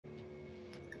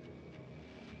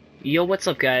Yo, what's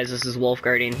up guys, this is Wolf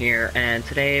Guardian here, and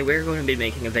today we're going to be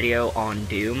making a video on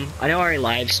Doom. I know I already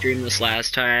live streamed this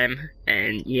last time,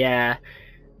 and yeah,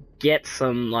 get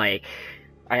some, like,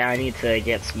 I need to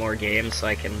get some more games so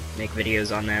I can make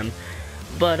videos on them.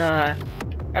 But, I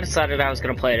decided I was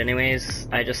going to play it anyways.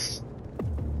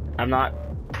 I'm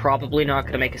probably not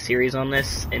going to make a series on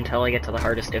this until I get to the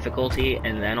hardest difficulty,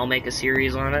 and then I'll make a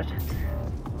series on it.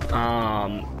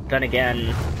 Then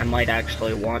again, I might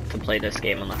actually want to play this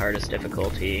game on the hardest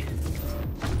difficulty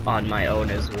on my own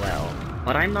as well,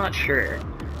 but I'm not sure.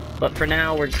 But for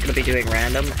now, we're just going to be doing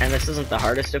random, and this isn't the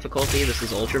hardest difficulty, this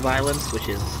is Ultra Violence, which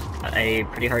is a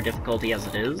pretty hard difficulty as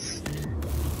it is.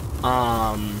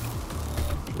 But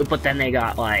then they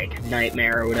got, like,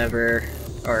 Nightmare or whatever,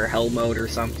 or Hell Mode or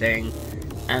something,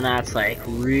 and that's, like,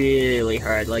 really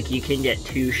hard. Like, you can get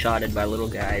two-shotted by little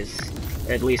guys,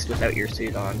 at least without your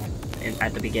suit on.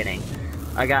 At the beginning.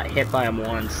 I got hit by him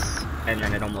once, and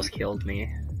then it almost killed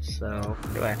me. So,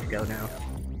 where do I have to go now?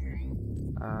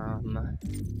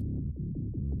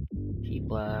 Heat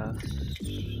blast.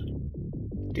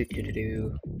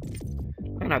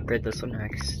 I'm gonna upgrade this one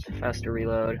next. Faster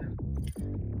reload.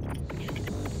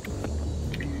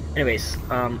 Anyways,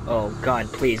 oh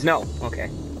god, please, no!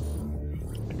 Okay.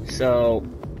 So,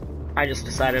 I just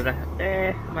decided,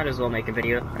 might as well make a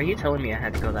video. Are you telling me I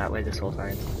had to go that way this whole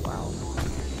time? Wow.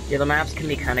 Yeah, the maps can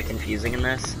be kind of confusing in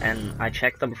this, and I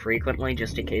check them frequently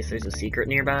just in case there's a secret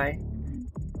nearby.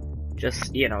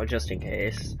 Just, you know, just in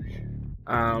case.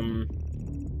 I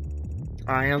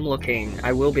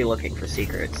will be looking for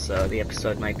secrets, so the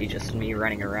episode might be just me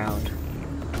running around.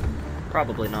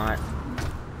 Probably not.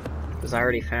 Because I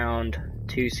already found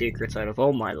 2 secrets out of,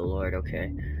 oh my lord,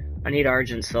 okay. I need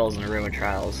Argent Cells and Ruin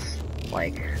Trials,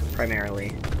 like,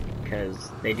 primarily, because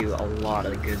they do a lot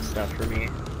of the good stuff for me.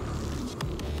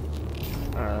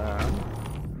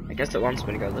 I guess it wants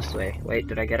me to go this way. Wait,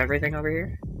 did I get everything over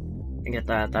here? I get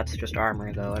that. That's just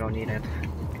armor, though. I don't need it.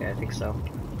 Okay, I think so.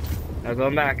 No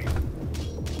going back. I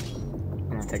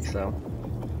don't think so.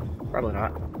 Probably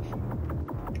not.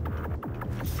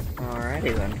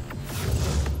 Alrighty then.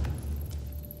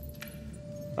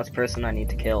 That's the person I need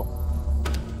to kill.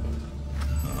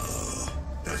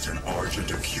 That's an Argent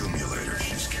accumulator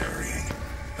she's carrying.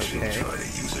 She'll try to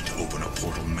use it to open a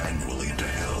portal manually into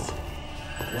hell.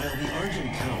 While the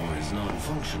Argent Tower is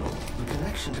non-functional, the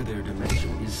connection to their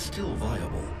dimension is still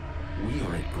viable. We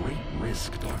are at great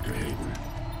risk, Dr. Hayden.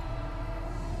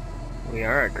 We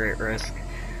are at great risk.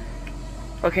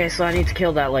 Okay, so I need to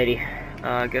kill that lady.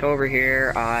 Get over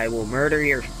here. I will murder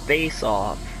your face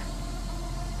off.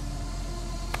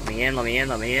 Let me in, let me in,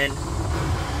 let me in.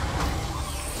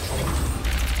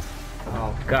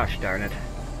 Oh, gosh darn it.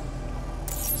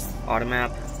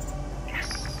 Automap.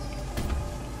 Yes.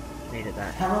 Needed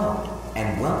that. Hello,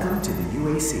 and welcome to the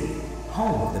UAC,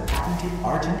 home of the patented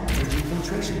Argent Energy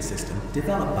Filtration System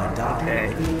developed by Dr.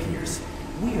 Olivia Pierce.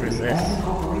 We are the only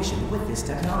corporation with this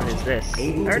technology. What is this? I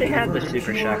already had the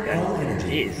super shotgun.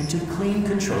 Jeez.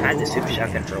 I had the super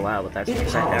shotgun for a while, but that's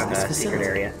upside down to a secret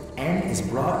area. And is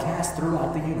broadcast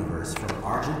throughout the universe from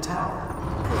Argent Tower,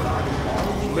 providing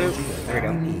all the energy the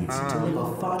family needs to live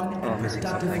a fun and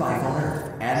productive life on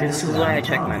Earth. And this is why I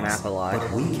check my map a lot.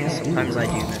 Sometimes I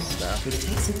do miss stuff. It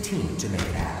takes a team to make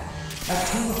it happen. A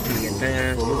team of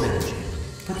people full of energy,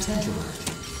 potential.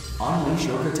 Unleash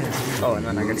your potential. Oh, and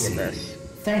then I gotta get this.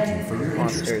 Thank you for your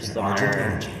interest in Argent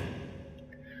Energy.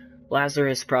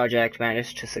 Lazarus Project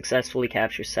managed to successfully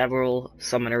capture several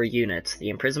summoner units. The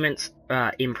imprisonment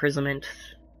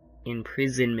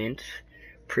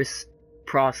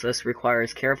process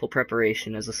requires careful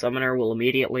preparation, as a summoner will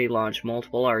immediately launch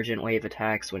multiple Argent wave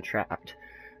attacks when trapped.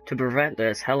 To prevent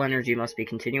this, hell energy must be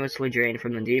continuously drained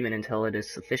from the demon until it is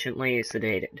sufficiently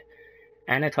sedated.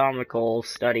 Anatomical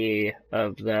study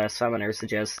of the summoner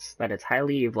suggests that it's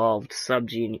highly evolved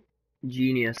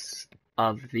subgenus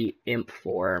of the imp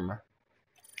form.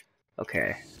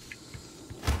 Okay.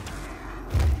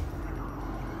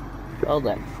 Well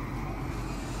then.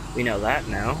 We know that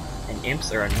now. And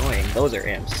imps are annoying. Those are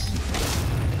imps.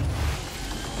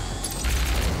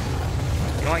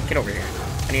 You know what? Get over here.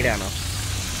 I need ammo.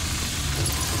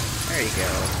 There you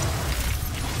go.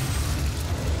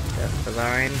 Death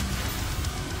Design.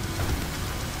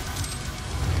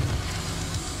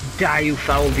 Die, you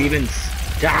foul demons!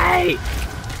 Die!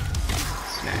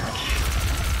 Smash.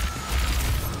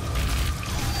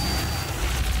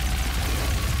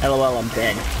 LOL, I'm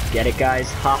dead. Get it, guys?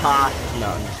 Haha. No,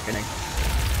 I'm just kidding.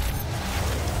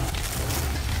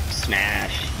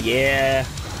 Smash. Yeah.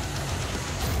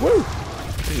 Woo!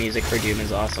 The music for Doom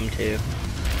is awesome, too.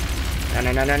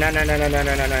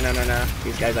 No.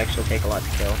 These guys actually take a lot to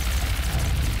kill.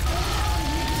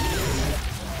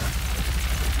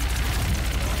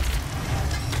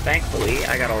 thankfully,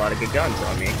 I got a lot of good guns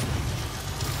on me.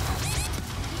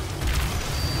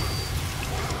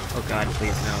 Oh god,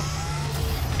 please no.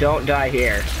 Don't die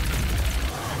here.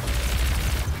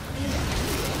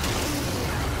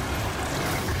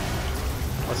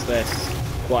 What's this?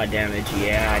 Quad damage.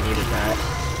 Yeah, I needed that.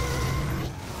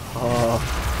 Oh.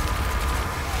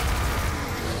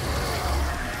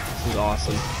 This is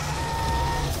awesome.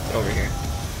 Get over here.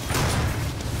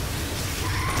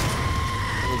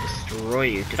 I will destroy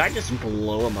you. Did I just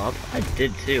blow him up? I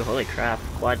did too. Holy crap.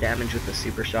 Quad damage with the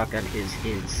super shotgun is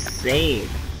insane.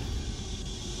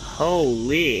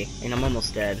 Holy. And I'm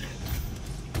almost dead.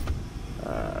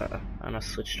 I'm gonna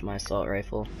switch to my assault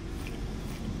rifle.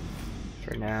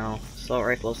 For now. Assault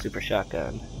rifle, super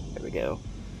shotgun. There we go.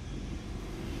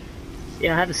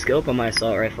 Yeah, I have a scope on my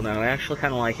assault rifle now. I actually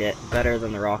kind of like it better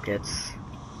than the rockets.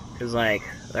 Because, like,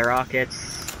 the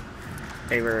rockets,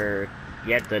 you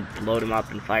had to load them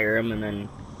up and fire them, and then,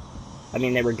 I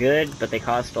mean, they were good, but they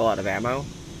cost a lot of ammo.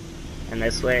 And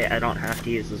this way, I don't have to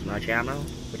use as much ammo,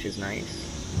 which is nice.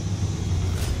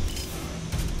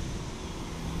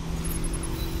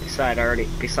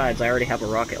 Besides, I already have a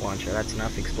rocket launcher. That's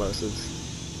enough explosives.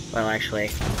 Well, actually,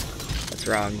 that's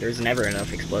wrong. There's never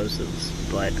enough explosives.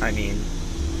 But, I mean,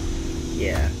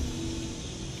 yeah.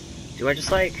 Do I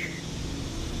just, like... I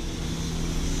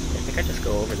think I just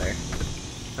go over there.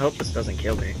 I hope this doesn't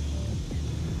kill me.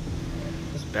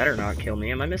 This better not kill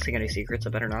me. Am I missing any secrets? I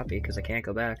better not be, because I can't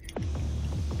go back.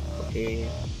 Okay.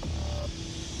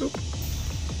 Oop.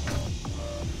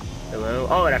 Hello?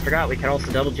 Oh, and I forgot, we can also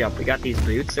double jump. We got these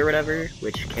boots or whatever,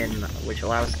 which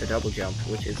allow us to double jump,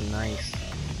 which is nice.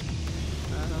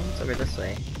 What's over this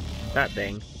way? That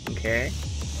thing. Okay.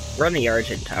 We're on the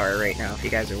Argent Tower right now, if you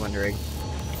guys are wondering.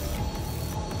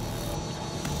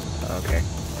 Okay.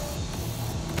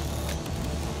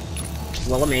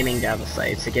 While I'm aiming down the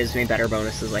sights, it gives me better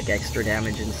bonuses like extra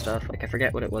damage and stuff. Like, I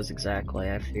forget what it was exactly.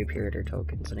 I have few period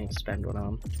tokens I need to spend one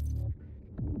on.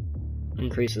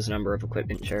 Increases number of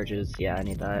equipment charges. Yeah, I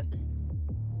need that.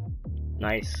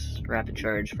 Nice. Rapid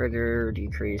charge. Further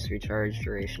decrease recharge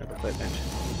duration of equipment.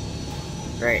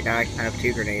 Right, now I can have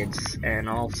 2 grenades. And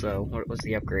also, what was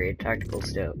the upgrade? Tactical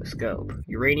scope.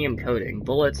 Uranium coating.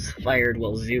 Bullets fired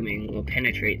while zooming will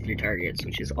penetrate through targets,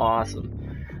 which is awesome.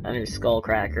 And then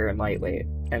Skullcracker and lightweight.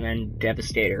 And then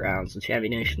Devastator rounds, which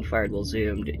ammunition fired while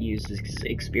zoomed uses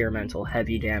experimental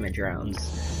heavy damage rounds.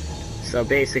 So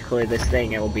basically, this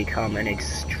thing, it will become an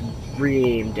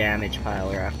extreme damage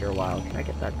piler after a while. Can I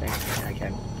get that thing? Yeah, I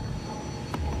can.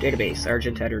 Database,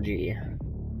 Argent Energy.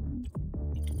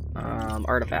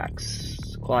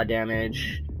 Artifacts. Quad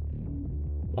damage.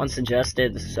 Once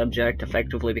ingested, the subject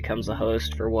effectively becomes a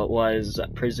host for what was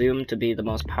presumed to be the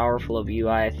most powerful of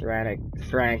UI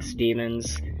Thrax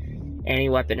demons. Any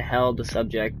weapon held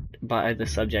by the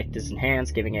subject is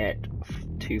enhanced, giving it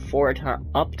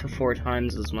up to 4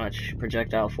 times as much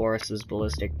projectile force as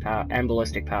ballistic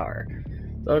power.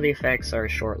 Though the effects are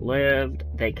short-lived,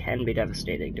 they can be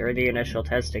devastating. During the initial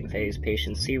testing phase,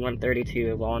 patient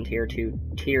C-132, a volunteer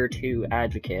Tier 2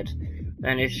 advocate,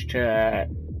 managed to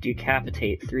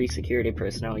decapitate 3 security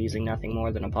personnel using nothing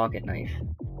more than a pocket knife.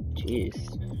 Jeez.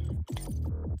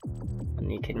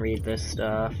 And you can read this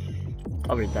stuff.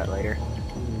 I'll read that later.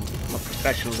 I'm a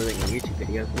professional doing a YouTube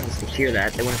video. Who wants to hear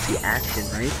that? They want to see action,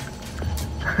 right?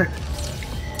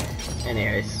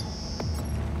 Anyways.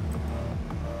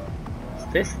 What's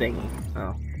this thingy?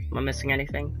 Oh. Am I missing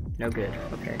anything? No good.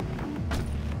 Okay.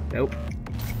 Nope.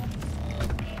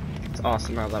 It's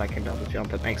awesome now that I can double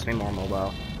jump. It makes me more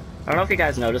mobile. I don't know if you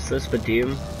guys noticed this, but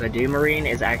the Doom Marine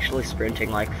is actually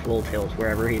sprinting like full tilt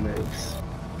wherever he moves.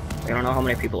 I don't know how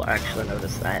many people actually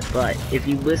notice that, but if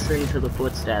you listen to the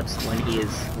footsteps when he is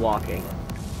walking,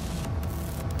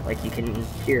 like you can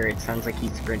hear, it sounds like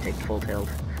he's sprinting full tilt.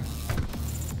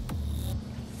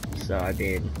 So, I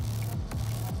mean,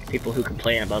 people who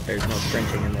complain about there's no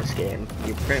sprinting in this game,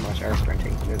 you pretty much are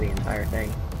sprinting through the entire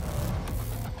thing.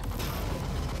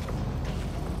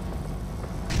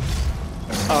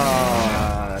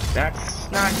 That's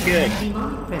not good.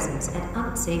 It's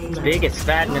big, it's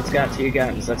fat, and it's got 2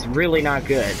 guns. That's really not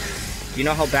good. Do you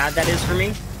know how bad that is for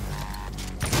me?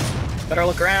 Better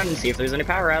look around and see if there's any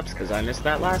power-ups, because I missed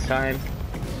that last time.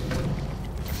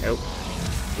 Nope.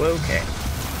 Okay.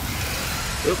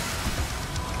 Oop.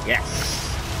 Yes.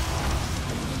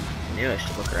 I knew I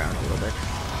should look around a little bit.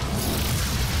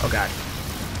 Oh god.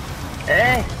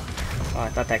 Hey! Oh, I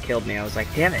thought that killed me. I was like,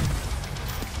 damn it.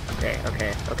 Okay.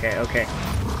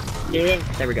 Yeah,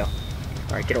 there we go.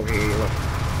 Alright, get over here, you look.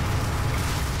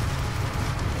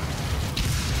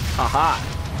 Aha!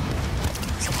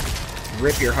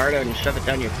 Rip your heart out and shove it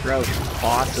down your throat.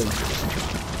 Awesome.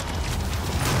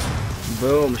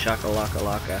 Boom, shakalaka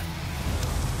laka.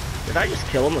 Did I just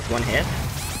kill him with one hit?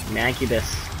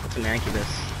 Mancubus. What's a mancubus?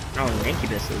 I don't know what an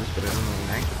incubus is, but I don't know what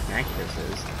an mancubus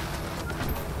is.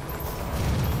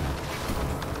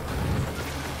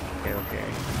 Okay.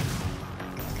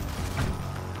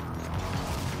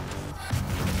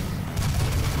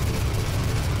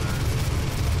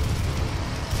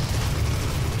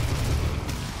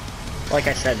 Like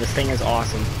I said, this thing is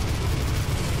awesome.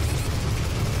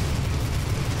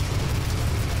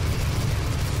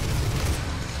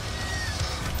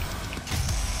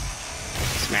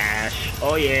 Smash.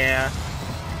 Oh yeah.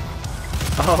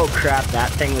 Oh crap, that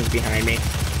thing was behind me.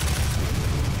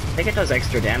 I think it does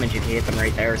extra damage if you hit them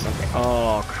right there or something.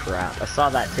 Oh crap, I saw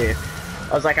that too.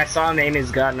 I was like, I saw him aim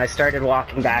his gun and I started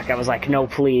walking back. I was like, no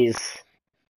please.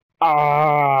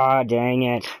 Ah, dang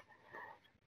it.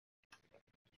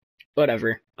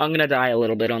 Whatever. I'm gonna die a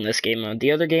little bit on this game mode.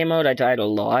 The other game mode, I died a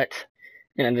lot.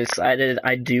 And I decided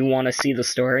I do want to see the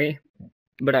story.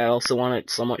 But I also want it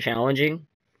somewhat challenging.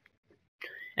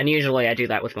 And usually I do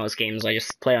that with most games. I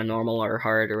just play on normal or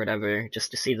hard or whatever,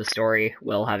 just to see the story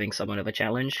while having somewhat of a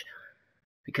challenge.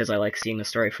 Because I like seeing the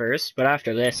story first. But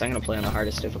after this, I'm gonna play on the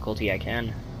hardest difficulty I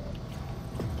can.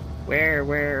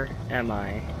 Where am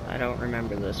I? I don't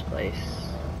remember this place.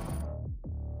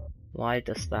 Why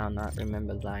dost thou not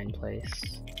remember thine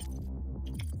place?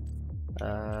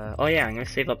 Oh yeah, I'm gonna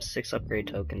save up 6 upgrade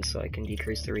tokens so I can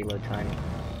decrease the reload time.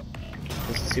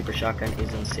 This super shotgun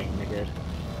is insanely good.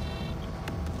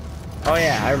 Oh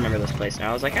yeah, I remember this place now.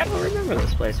 I was like, I don't remember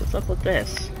this place. What's up with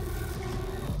this?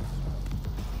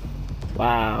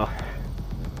 Wow.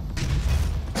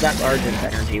 That's Argent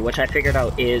energy, which I figured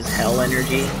out is Hell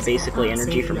energy. Basically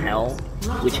energy from Hell,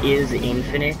 which is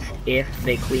infinite if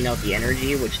they clean out the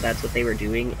energy, which that's what they were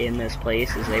doing in this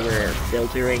place, is they were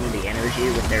filtering the energy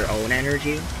with their own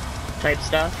energy type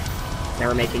stuff. They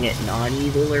were making it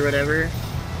non-evil or whatever,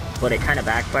 but it kind of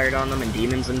backfired on them and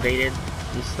demons invaded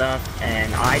and stuff,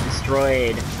 and I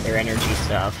destroyed their energy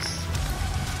stuffs.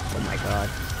 Oh my god.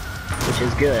 Which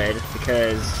is good,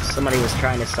 because somebody was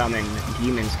trying to summon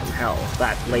demons from hell.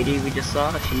 That lady we just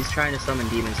saw, she's trying to summon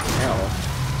demons from hell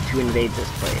to invade this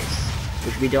place,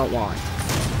 which we don't want.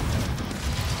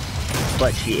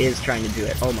 But she is trying to do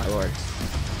it, oh my lord.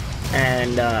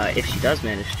 And if she does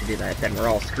manage to do that, then we're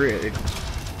all screwed.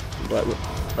 But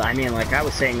I mean, like I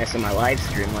was saying this in my live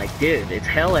stream, like, dude, it's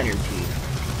hell energy.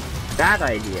 Bad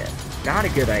idea. Not a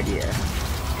good idea.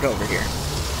 Get over here.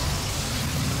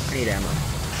 I need ammo.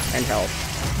 And health.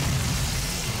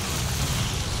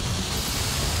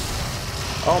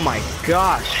 Oh my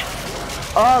gosh!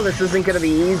 Oh, this isn't gonna be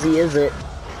easy, is it?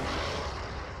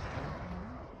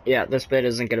 Yeah, this bit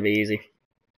isn't gonna be easy.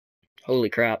 Holy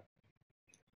crap.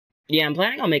 Yeah, I'm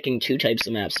planning on making 2 types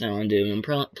of maps now on Doom. I'm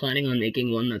planning on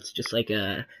making one that's just like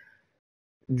a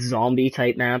zombie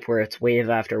type map where it's wave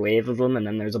after wave of them and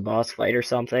then there's a boss fight or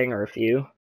something, or a few,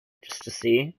 just to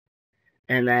see.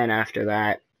 And then after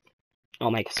that, I'll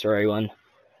make a story one.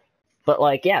 But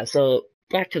like, yeah, so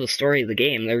back to the story of the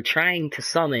game. They're trying to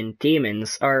summon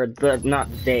demons, or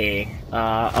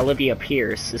Olivia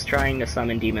Pierce is trying to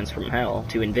summon demons from hell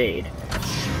to invade.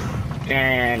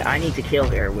 And I need to kill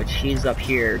her, which she's up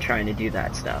here trying to do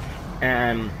that stuff.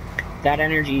 That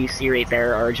energy you see right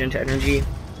there, Argent energy,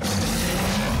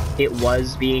 it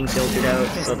was being filtered out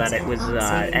so that it was,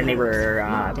 and they were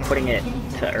putting it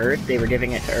to Earth, they were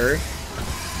giving it to Earth,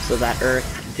 so that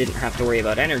Earth didn't have to worry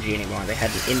about energy anymore. They had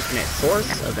an infinite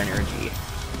source of energy.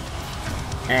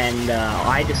 And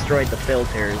I destroyed the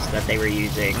filters that they were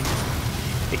using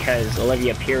because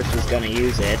Olivia Pierce was going to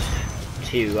use it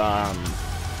to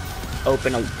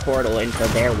open a portal into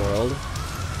their world,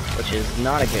 which is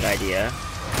not a good idea.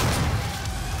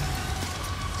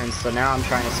 And so now I'm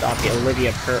trying to stop the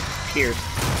Olivia Pierce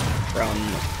from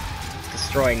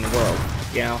destroying the world,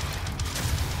 you know?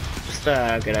 Just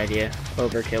a good idea.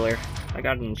 Overkiller. I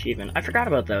got an achievement. I forgot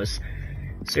about those.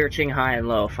 Searching high and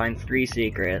low. Find 3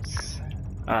 secrets.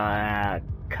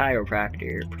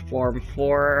 Chiropractor. Perform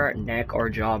 4 neck or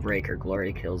jaw breaker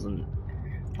glory kills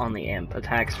on the imp.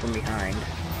 Attacks from behind.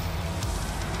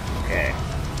 Okay.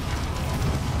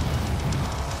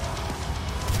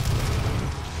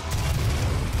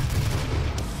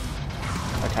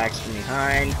 Attacks from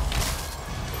behind.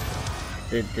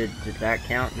 Did that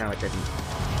count? No, it didn't.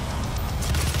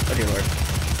 Oh dear lord.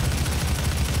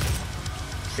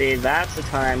 See, that's the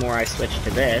time where I switch to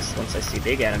this, once I see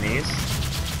big enemies.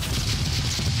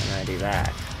 And I do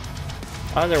that.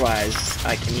 Otherwise,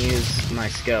 I can use my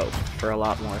scope for a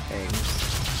lot more things.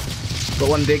 But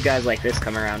when big guys like this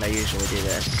come around, I usually do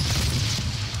this.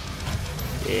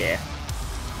 Yeah.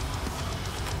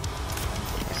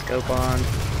 Put my scope on.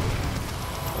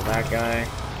 So that guy.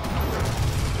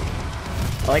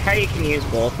 I like how you can use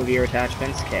both of your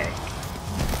attachments. Okay.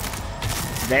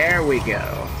 There we go.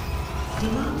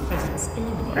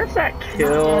 What if that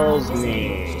kills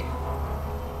me?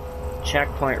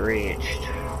 Checkpoint reached.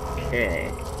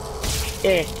 Okay.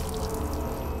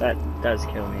 That does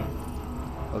kill me.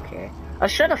 Okay. I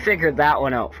should have figured that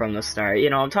one out from the start. You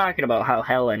know, I'm talking about how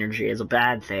hell energy is a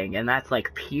bad thing, and that's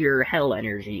like pure hell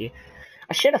energy.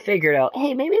 I should have figured out,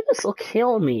 hey, maybe this will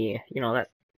kill me. You know, that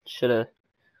should have...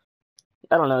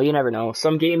 I don't know, you never know.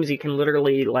 Some games you can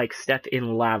literally, like, step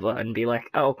in lava and be like,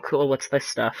 oh, cool, what's this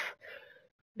stuff?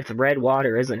 It's red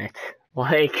water, isn't it?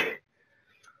 Like...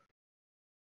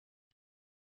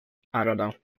 I don't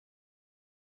know.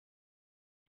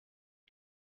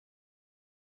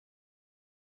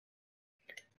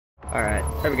 Alright,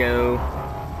 there we go.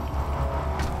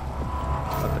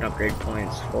 Weapon upgrade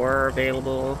points 4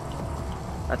 available.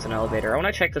 That's an elevator. I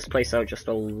want to check this place out just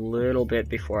a little bit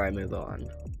before I move on.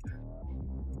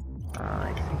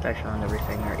 I think I found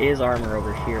everything. There is armor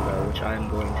over here, though, which I'm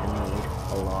going to need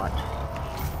a lot.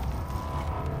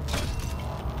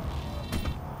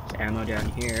 There's ammo down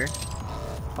here.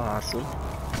 Awesome.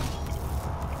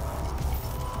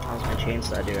 How's my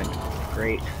chainsaw doing?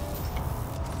 Great.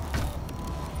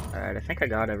 Alright, I think I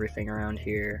got everything around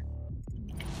here.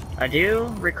 I do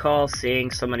recall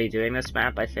seeing somebody doing this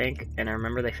map, I think, and I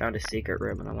remember they found a secret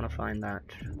room, and I want to find that.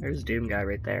 There's Doom guy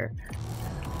right there.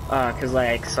 Cause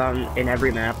like, in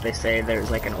every map they say there's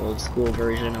like an old school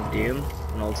version of Doom,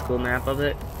 an old school map of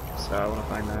it, so I want to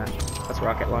find that. That's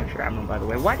rocket launcher ammo, by the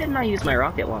way. Why didn't I use my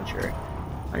rocket launcher?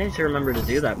 I need to remember to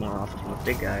do that more often with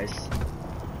big guys.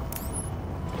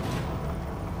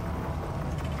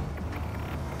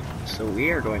 So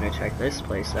we are going to check this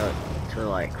place out to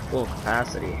like full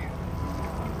capacity.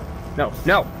 No,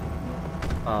 no!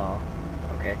 Oh,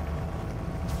 okay.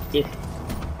 Yeah.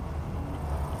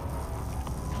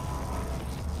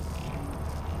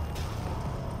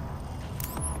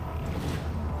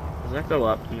 Does that go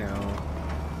up? No.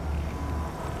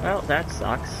 Well, that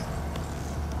sucks.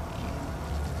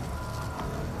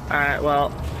 Alright,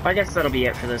 well, I guess that'll be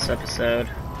it for this episode.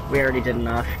 We already did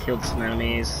enough, killed some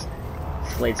enemies,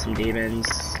 slayed some demons,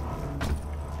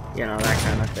 you know, that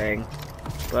kind of thing.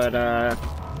 But,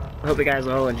 I hope you guys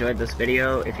all enjoyed this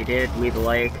video. If you did, leave a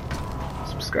like,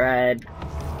 subscribe,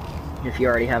 if you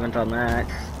already haven't done that.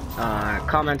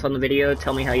 Comment on the video,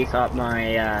 tell me how you thought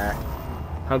my,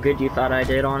 how good you thought I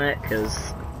did on it,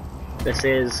 because this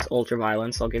is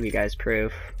ultraviolence. I'll give you guys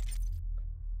proof.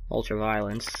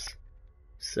 Ultraviolence.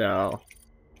 So,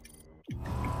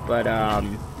 but,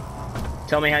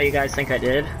 tell me how you guys think I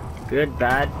did. Good,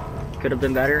 bad, could have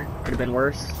been better, could have been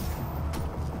worse,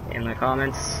 in the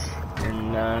comments,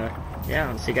 and, yeah,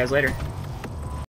 I'll see you guys later.